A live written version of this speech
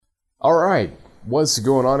Alright, what's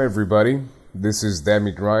going on, everybody? This is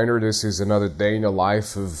Demi Grinder. This is another day in the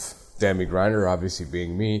life of Demi Grinder, obviously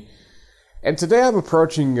being me. And today I'm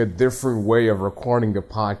approaching a different way of recording the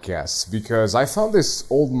podcast because I found this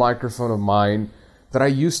old microphone of mine that I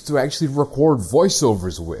used to actually record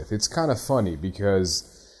voiceovers with. It's kind of funny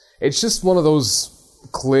because it's just one of those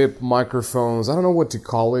clip microphones. I don't know what to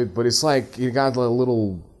call it, but it's like you got a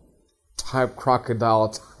little type crocodile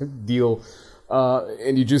type deal,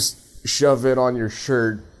 and you just shove it on your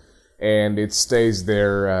shirt and it stays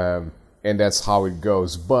there, and that's how it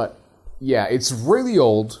goes. But yeah, it's really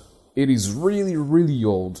old. It is really, really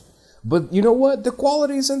old. But you know what? The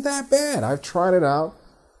quality isn't that bad. I've tried it out.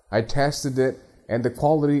 I tested it, and the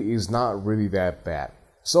quality is not really that bad.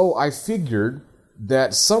 So I figured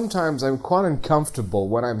that sometimes I'm quite uncomfortable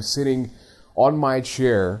when I'm sitting on my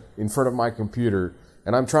chair in front of my computer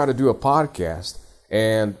and I'm trying to do a podcast,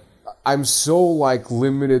 and I'm so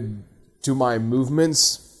limited to my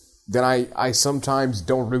movements that I sometimes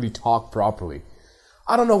don't really talk properly.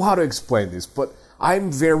 I don't know how to explain this, but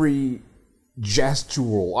I'm very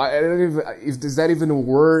gestural. I don't even, if is that even a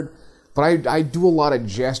word? But I do a lot of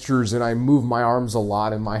gestures, and I move my arms a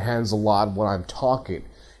lot and my hands a lot when I'm talking.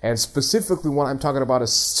 And specifically when I'm talking about a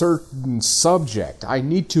certain subject, I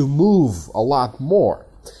need to move a lot more.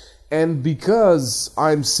 And because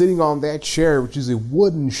I'm sitting on that chair, which is a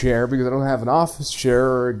wooden chair, because I don't have an office chair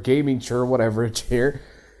or a gaming chair or whatever chair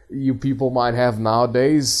you people might have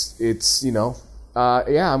nowadays, it's,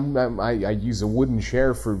 I use a wooden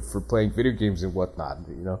chair for playing video games and whatnot,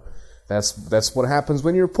 That's what happens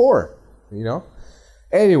when you're poor,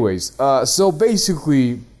 Anyways, so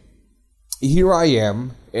basically, here I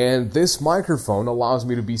am, and this microphone allows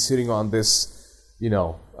me to be sitting on this,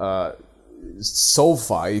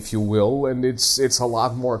 sofa, if you will, and it's a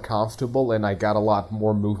lot more comfortable, and I got a lot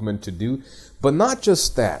more movement to do. But not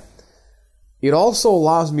just that. It also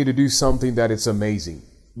allows me to do something that is amazing,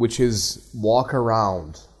 which is walk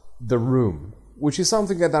around the room, which is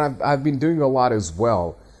something that I've been doing a lot as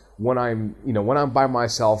well. When I'm by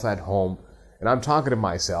myself at home and I'm talking to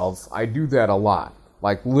myself, I do that a lot,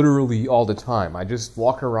 literally all the time. I just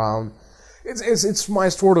walk around. It's my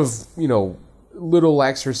sort of, little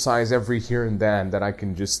exercise every here and then that I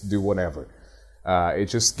can just do whenever. It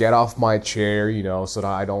just get off my chair, so that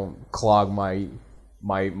I don't clog my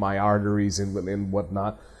arteries and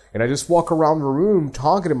whatnot. And I just walk around the room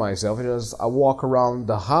talking to myself, and I walk around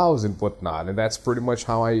the house and whatnot. And that's pretty much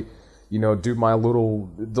how I, do my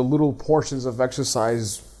little portions of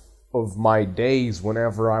exercise of my days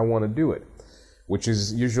whenever I want to do it. Which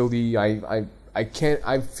is usually, I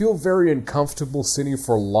feel very uncomfortable sitting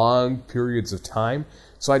for long periods of time.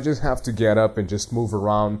 So I just have to get up and just move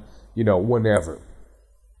around, whenever.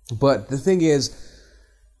 But the thing is,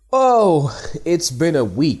 it's been a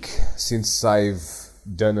week since I've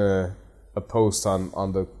done a post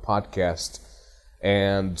on the podcast,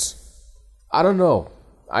 and I don't know.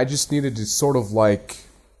 I just needed to sort of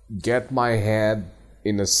get my head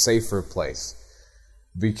in a safer place,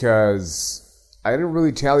 because I didn't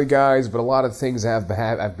really tell you guys, but a lot of things have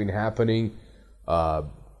been happening,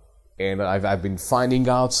 and I've been finding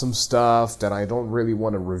out some stuff that I don't really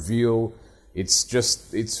want to reveal.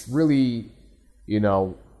 It's really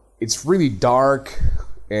dark,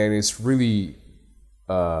 and it's really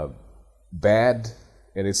bad,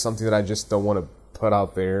 and it's something that I just don't want to put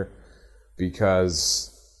out there, because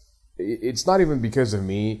it's not even because of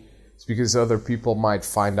me. It's because other people might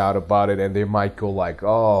find out about it, and they might go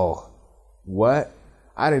oh, what?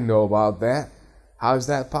 I didn't know about that. How is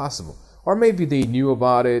that possible? Or maybe they knew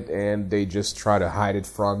about it and they just try to hide it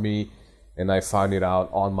from me, and I found it out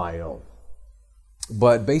on my own.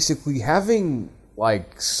 But basically, having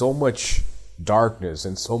so much darkness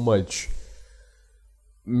and so much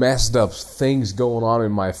messed up things going on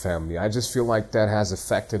in my family, I just feel like that has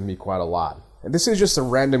affected me quite a lot. And this is just a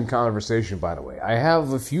random conversation, by the way. I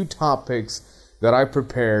have a few topics that I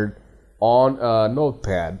prepared on a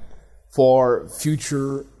notepad for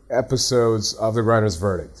future episodes of The Grinder's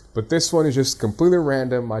Verdict. But this one is just completely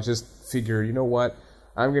random. I just figured, you know what?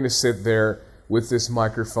 I'm going to sit there with this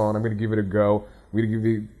microphone. I'm going to give it a go. I'm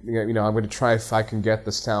going to I'm going to try if I can get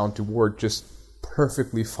the sound to work just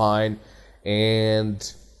perfectly fine.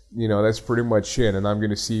 And, that's pretty much it. And I'm going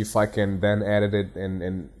to see if I can then edit it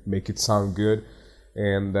and make it sound good.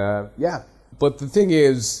 And, But the thing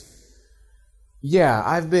is,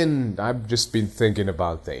 I've just been thinking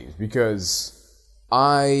about things, because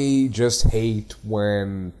I just hate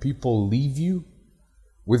when people leave you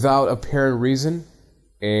without apparent reason,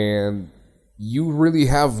 and you really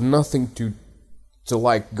have nothing to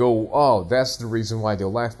go, oh, that's the reason why they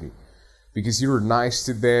left me. because you're nice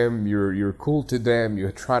to them, you're cool to them,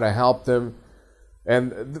 you try to help them.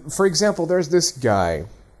 And for example, there's this guy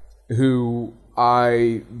who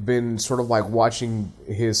I've been sort of like watching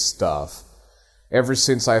his stuff ever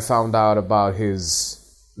since I found out about his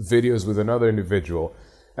videos with another individual.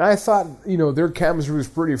 And I thought, their chemistry was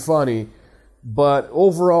pretty funny, but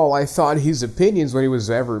overall I thought his opinions when he was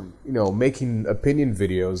ever, making opinion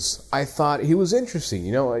videos, I thought he was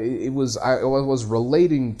interesting. I was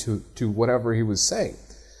relating to whatever he was saying.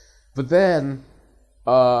 But then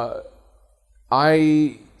I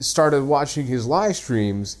started watching his live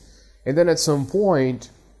streams, and then at some point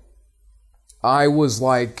I was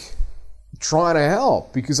like trying to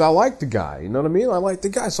help because I like the guy. You know what I mean? I like the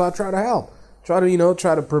guy, so I try to help. Try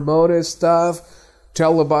to promote his stuff,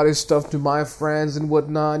 tell about his stuff to my friends and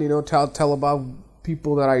whatnot. Tell about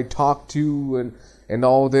people that I talk to and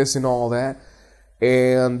all this and all that,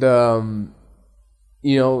 and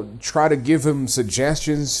try to give him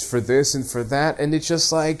suggestions for this and for that. And it's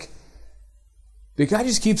just like the guy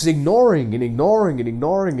just keeps ignoring and ignoring and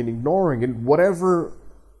ignoring and ignoring, and whenever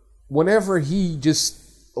he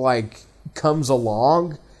just like comes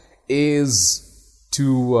along is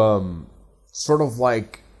to sort of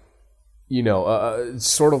like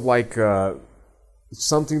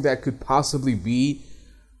something that could possibly be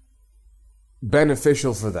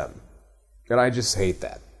beneficial for them. And I just hate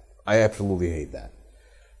that. I absolutely hate that.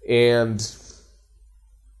 And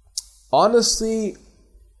honestly,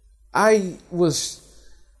 I was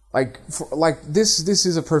this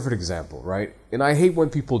is a perfect example, right? And I hate when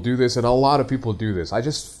people do this, and a lot of people do this. I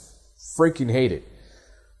just freaking hate it.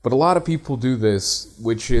 But a lot of people do this,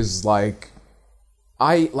 which is like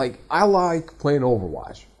I like playing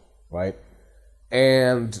Overwatch, right?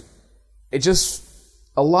 And it just,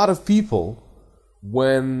 a lot of people,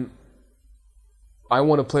 when I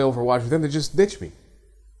want to play Overwatch with them, they just ditch me.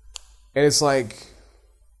 And it's like,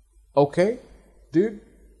 okay, dude,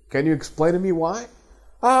 can you explain to me why?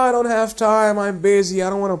 Oh, I don't have time, I'm busy, I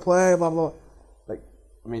don't want to play, blah, blah. Like,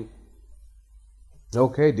 I mean,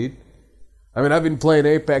 okay, dude. I mean, I've been playing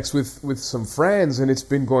Apex with some friends, and it's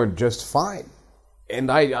been going just fine. And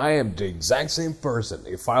I am the exact same person.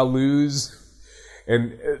 If I lose,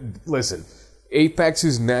 and listen,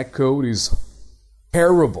 Apex's netcode is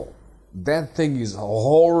terrible. That thing is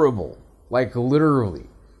horrible. Like, literally.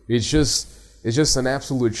 It's just an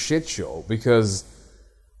absolute shit show, because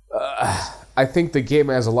I think the game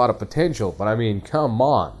has a lot of potential, but I mean, come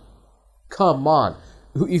on.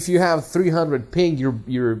 If you have 300 ping,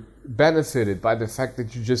 you're benefited by the fact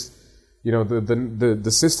that you just, the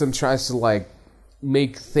system tries to like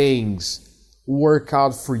make things work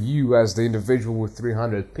out for you as the individual with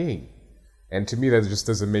 300 ping. And to me, that just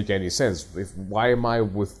doesn't make any sense. Why am I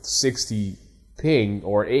with 60 ping,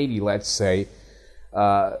 or 80, let's say,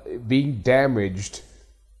 being damaged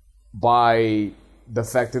by the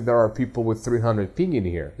fact that there are people with 300 ping in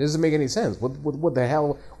here? It doesn't make any sense. What the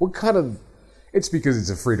hell? What kind of... It's because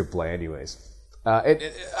it's a free-to-play anyways.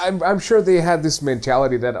 I'm sure they had this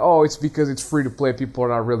mentality that, it's because it's free-to-play, people are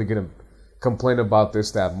not really going to complain about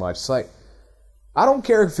this that much. It's like, I don't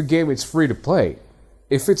care if a game is free-to-play.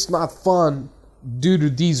 If it's not fun due to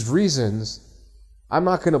these reasons, I'm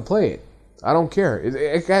not going to play it. I don't care.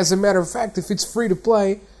 As a matter of fact, if it's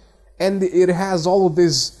free-to-play and it has all of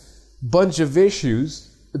this bunch of issues,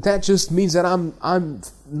 that just means that I'm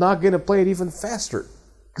not going to play it even faster,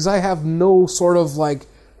 because I have no sort of like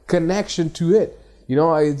connection to it.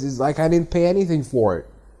 It's like I didn't pay anything for it.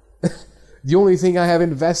 The only thing I have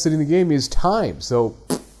invested in the game is time, so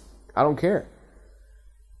I don't care.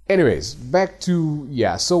 Anyways, back to,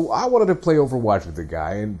 so I wanted to play Overwatch with the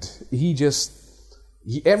guy, and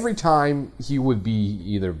every time he would be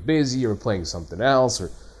either busy or playing something else or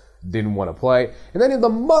didn't want to play, and then the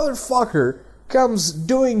motherfucker comes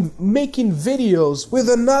making videos with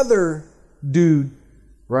another dude,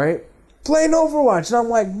 right? Playing Overwatch, and I'm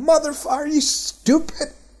like, motherfucker, are you stupid?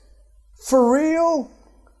 For real?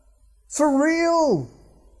 For real?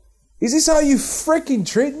 Is this how you freaking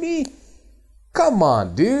treat me? Come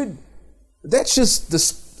on, dude. That's just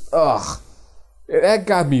this. That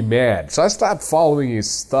got me mad. So I stopped following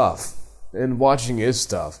his stuff and watching his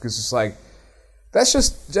stuff, because it's like, that's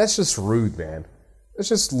just rude, man. That's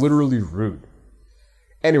just literally rude.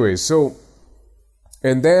 Anyway, so,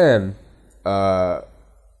 and then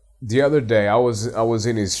the other day I was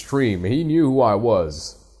in his stream. He knew who I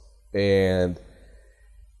was, and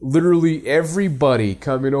literally everybody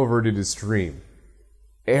coming over to the stream.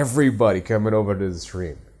 Everybody coming over to the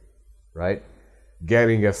stream, right?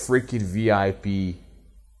 Getting a freaking VIP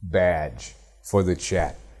badge for the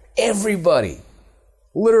chat. Everybody.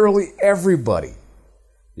 Literally everybody.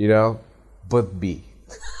 but B.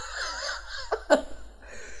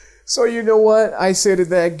 So you know what? I say to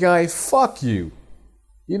that guy, fuck you.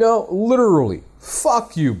 You know, literally,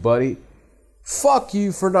 fuck you, buddy. Fuck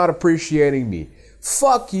you for not appreciating me.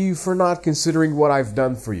 Fuck you for not considering what I've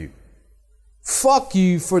done for you. Fuck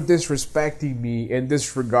you for disrespecting me and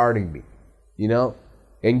disregarding me, you know,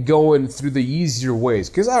 and going through the easier ways.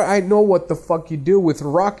 Because I know what the fuck you do with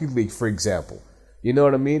Rocket League, for example. You know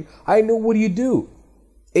what I mean? I know what you do.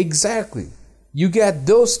 Exactly. You get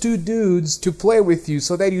those two dudes to play with you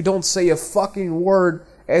so that you don't say a fucking word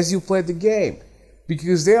as you play the game.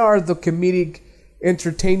 Because they are the comedic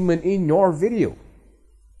entertainment in your video.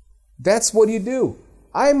 That's what you do.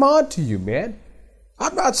 I'm on to you, man.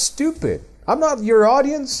 I'm not stupid. I'm not your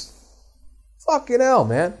audience. Fucking hell,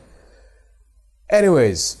 man.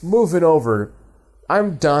 Anyways, moving over.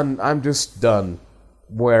 I'm done. I'm just done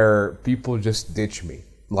where people just ditch me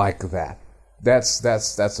like that.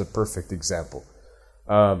 That's a perfect example.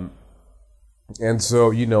 And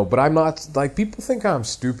so, you know, but I'm not, like, people think I'm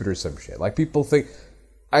stupid or some shit. Like, people think,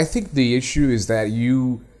 I think the issue is that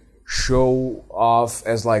you show off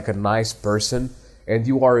as, like, a nice person, and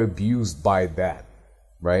you are abused by that,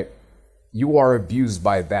 right? You are abused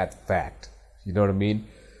by that fact. You know what I mean?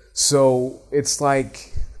 So, it's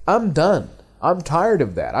like, I'm done. I'm tired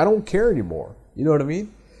of that. I don't care anymore. You know what I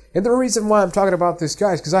mean? And the reason why I'm talking about this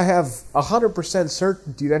guy is because I have 100%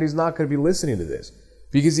 certainty that he's not going to be listening to this.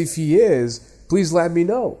 Because if he is, please let me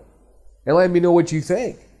know. And let me know what you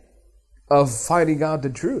think of finding out the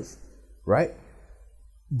truth. Right?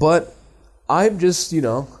 But I'm just, you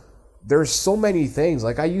know, there's so many things.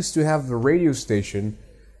 Like, I used to have the radio station,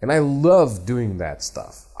 and I loved doing that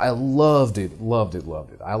stuff. I loved it.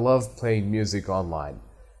 I love playing music online.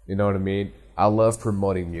 You know what I mean? I love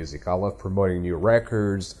promoting music. I love promoting new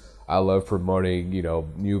records. I love promoting, you know,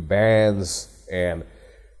 new bands. And,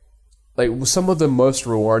 like, some of the most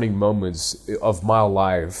rewarding moments of my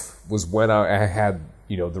life was when I had,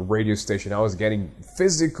 you know, the radio station. I was getting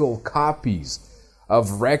physical copies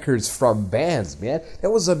of records from bands, man.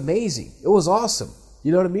 That was amazing. It was awesome.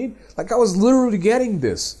 You know what I mean? Like, I was literally getting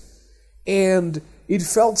this. And it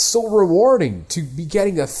felt so rewarding to be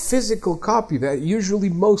getting a physical copy that usually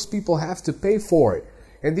most people have to pay for it.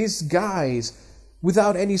 And these guys,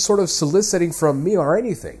 without any sort of soliciting from me or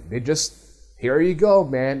anything, they just, here you go,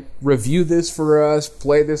 man. Review this for us.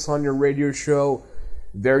 Play this on your radio show.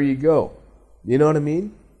 There you go. You know what I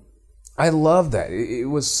mean? I love that. It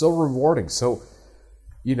was so rewarding. So,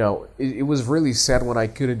 you know, it was really sad when I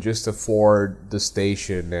couldn't just afford the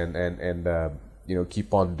station and you know,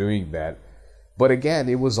 keep on doing that. But again,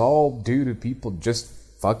 it was all due to people just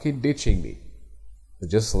fucking ditching me.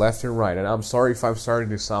 Just left and right. And I'm sorry if I'm starting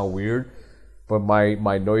to sound weird, but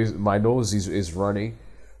my nose is running.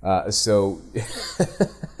 So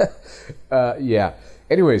yeah.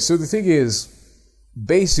 Anyway, so the thing is,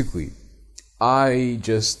 basically, my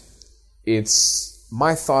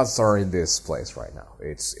thoughts are in this place right now.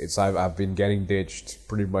 I've been getting ditched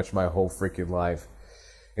pretty much my whole freaking life.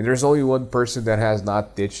 And there's only one person that has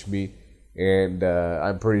not ditched me. And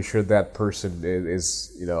I'm pretty sure that person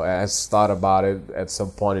is, you know, has thought about it at some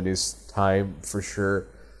point in his time for sure.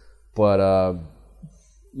 But,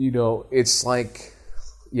 you know, it's like,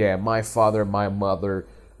 yeah, my father, my mother,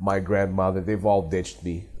 my grandmother, they've all ditched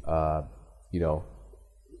me. You know,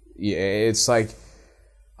 yeah, it's like,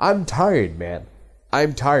 I'm tired, man.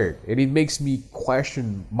 I'm tired. And it makes me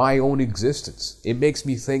question my own existence. It makes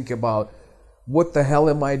me think about, what the hell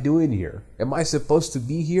am I doing here? Am I supposed to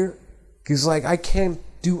be here? Because, like, I can't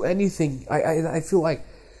do anything. I feel like...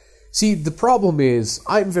 See, the problem is,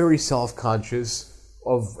 I'm very self-conscious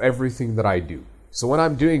of everything that I do. So when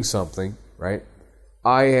I'm doing something, right,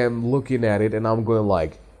 I am looking at it and I'm going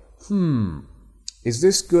like, is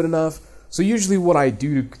this good enough? So usually what I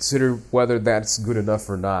do to consider whether that's good enough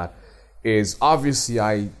or not is, obviously,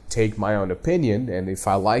 I take my own opinion, and if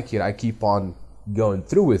I like it, I keep on going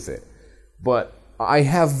through with it. But I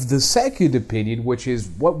have the second opinion, which is,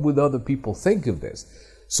 what would other people think of this?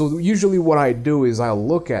 So usually what I do is I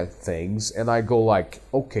look at things and I go like,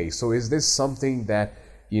 okay, so is this something that,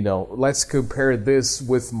 you know, let's compare this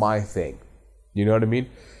with my thing. You know what I mean?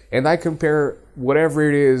 And I compare whatever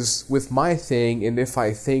it is with my thing, and if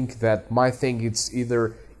I think that my thing is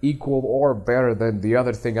either equal or better than the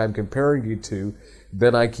other thing I'm comparing it to,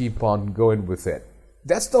 then I keep on going with it.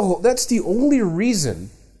 That's the only reason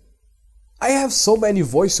I have so many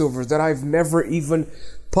voiceovers that I've never even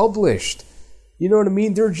published. You know what I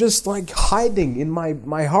mean? They're just like hiding in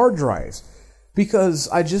my hard drives. Because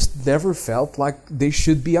I just never felt like they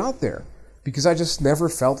should be out there. Because I just never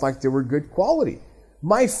felt like they were good quality.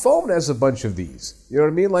 My phone has a bunch of these. You know what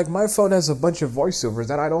I mean? Like, my phone has a bunch of voiceovers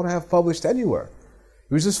that I don't have published anywhere.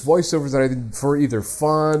 It was just voiceovers that I did for either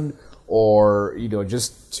fun or,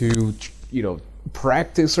 just to,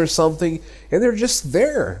 practice or something. And they're just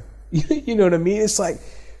there. You know what I mean? It's like,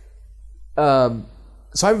 so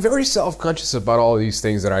I'm very self-conscious about all of these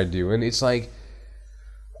things that I do. And it's like,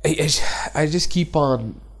 I just keep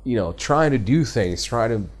on, trying to do things, try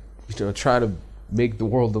to make the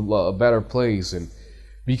world a better place. And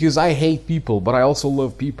because I hate people, but I also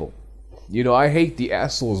love people. I hate the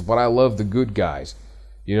assholes, but I love the good guys.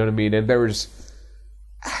 You know what I mean? And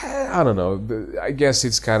I don't know. I guess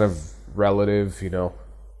it's kind of relative,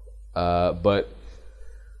 but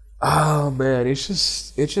oh man, it's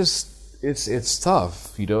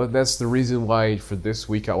tough. That's the reason why for this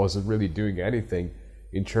week I wasn't really doing anything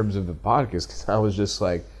in terms of the podcast, because I was just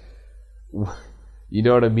like, you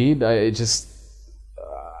know what I mean?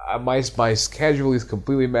 My schedule is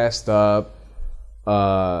completely messed up.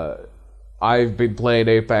 I've been playing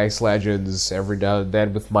Apex Legends every now and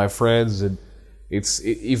then with my friends, and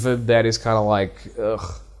even that is kind of like,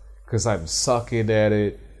 ugh, because I'm sucking at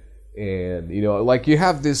it, and like you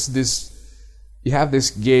have this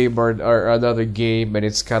game or another game, and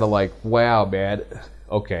it's kind of like, wow, man,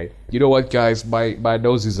 okay, you know what, guys, my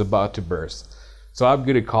nose is about to burst, so I'm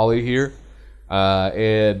gonna call it here.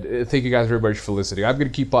 And thank you guys very much for listening. I'm going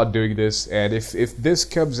to keep on doing this, and if this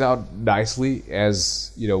comes out nicely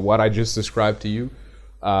as what I just described to you,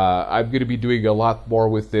 I'm going to be doing a lot more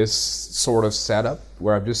with this sort of setup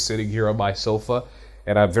where I'm just sitting here on my sofa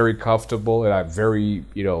and I'm very comfortable and I'm very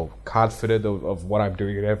confident of what I'm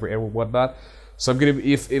doing and whatnot. So I'm going to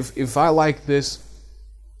if I like this,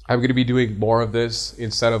 I'm going to be doing more of this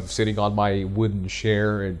instead of sitting on my wooden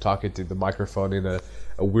chair and talking to the microphone in a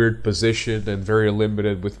weird position and very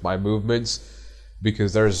limited with my movements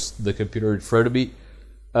because there's the computer in front of me.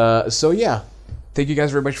 So yeah, thank you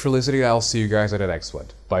guys very much for listening. I'll see you guys at the next one.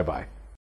 Bye bye.